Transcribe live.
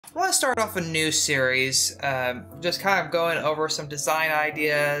I want to start off a new series, just kind of going over some design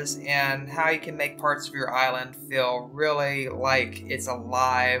ideas and how you can make parts of your island feel really like it's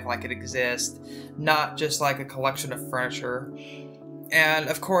alive, like it exists, not just like a collection of furniture. And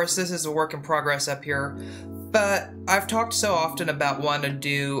of course, this is a work in progress up here, but I've talked so often about wanting to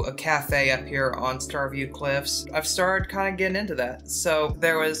do a cafe up here on Starview Cliffs. I've started kind of getting into that. So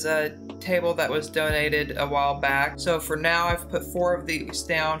there was a table that was donated a while back. So for now, I've put 4 of these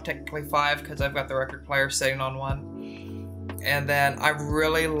down, technically 5 because I've got the record player sitting on one. And then I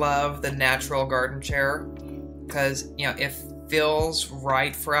really love the natural garden chair because, you know, it feels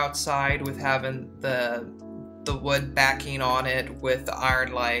right for outside with having the wood backing on it with the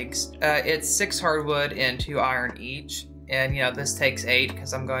iron legs. It's 6 hardwood and 2 iron each. And, you know, this takes 8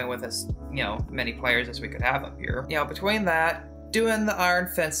 because I'm going with as, you know, many players as we could have up here. You know, between that, doing the iron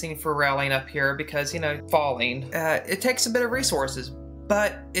fencing for railing up here because, you know, falling, it takes a bit of resources,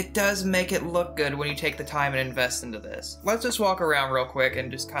 but it does make it look good when you take the time and invest into this. Let's just walk around real quick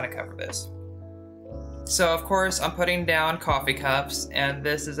and just kind of cover this. So of course I'm putting down coffee cups, and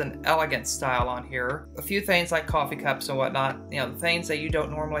this is an elegant style on here. A few things like coffee cups and whatnot, you know, the things that you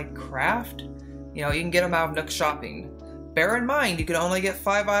don't normally craft, you know, you can get them out of Nook Shopping. Bear in mind, you can only get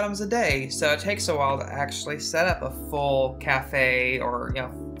 5 items a day, so it takes a while to actually set up a full cafe or, you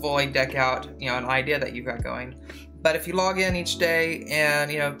know, fully deck out, you know, an idea that you've got going. But if you log in each day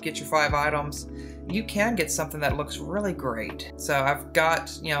and, you know, get your 5 items, you can get something that looks really great. So I've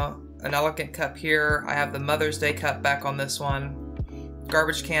got, you know, an elegant cup here. I have the Mother's Day cup back on this one.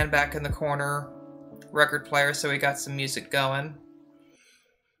 Garbage can back in the corner. Record player, so we got some music going.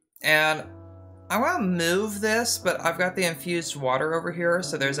 And I want to move this, but I've got the infused water over here,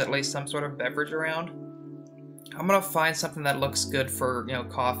 so there's at least some sort of beverage around. I'm going to find something that looks good for, you know,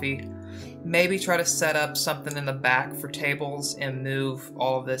 coffee. Maybe try to set up something in the back for tables and move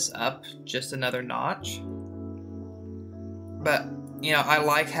all of this up just another notch. But, you know, I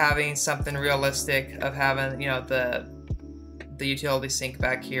like having something realistic of having, you know, the utility sink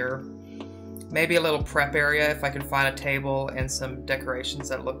back here. Maybe a little prep area if I can find a table and some decorations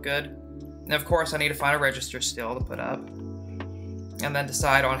that look good. And of course I need to find a register still to put up. And then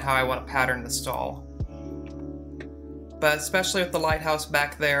decide on how I want to pattern the stall. But especially with the lighthouse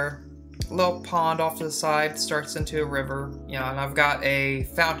back there, a little pond off to the side starts into a river, you know, and I've got a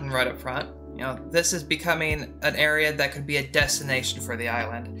fountain right up front. You know, this is becoming an area that could be a destination for the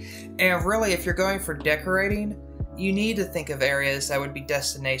island. And really, if you're going for decorating, you need to think of areas that would be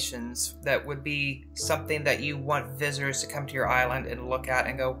destinations, that would be something that you want visitors to come to your island and look at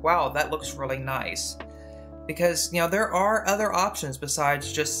and go, wow, that looks really nice. Because, you know, there are other options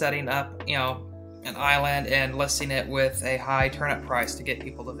besides just setting up, you know, an island and listing it with a high turn-up price to get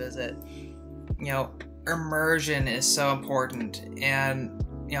people to visit. You know, immersion is so important, and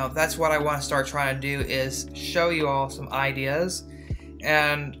you know, that's what I want to start trying to do, is show you all some ideas,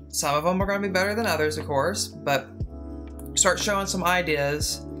 and some of them are going to be better than others, of course, but start showing some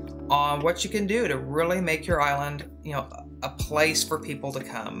ideas on what you can do to really make your island, you know, a place for people to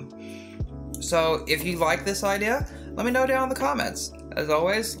come. So if you like this idea, let me know down in the comments. As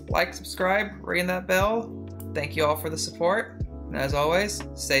always, like, subscribe, ring that bell. Thank you all for the support, and as always,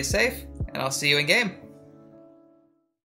 stay safe, and I'll see you in game.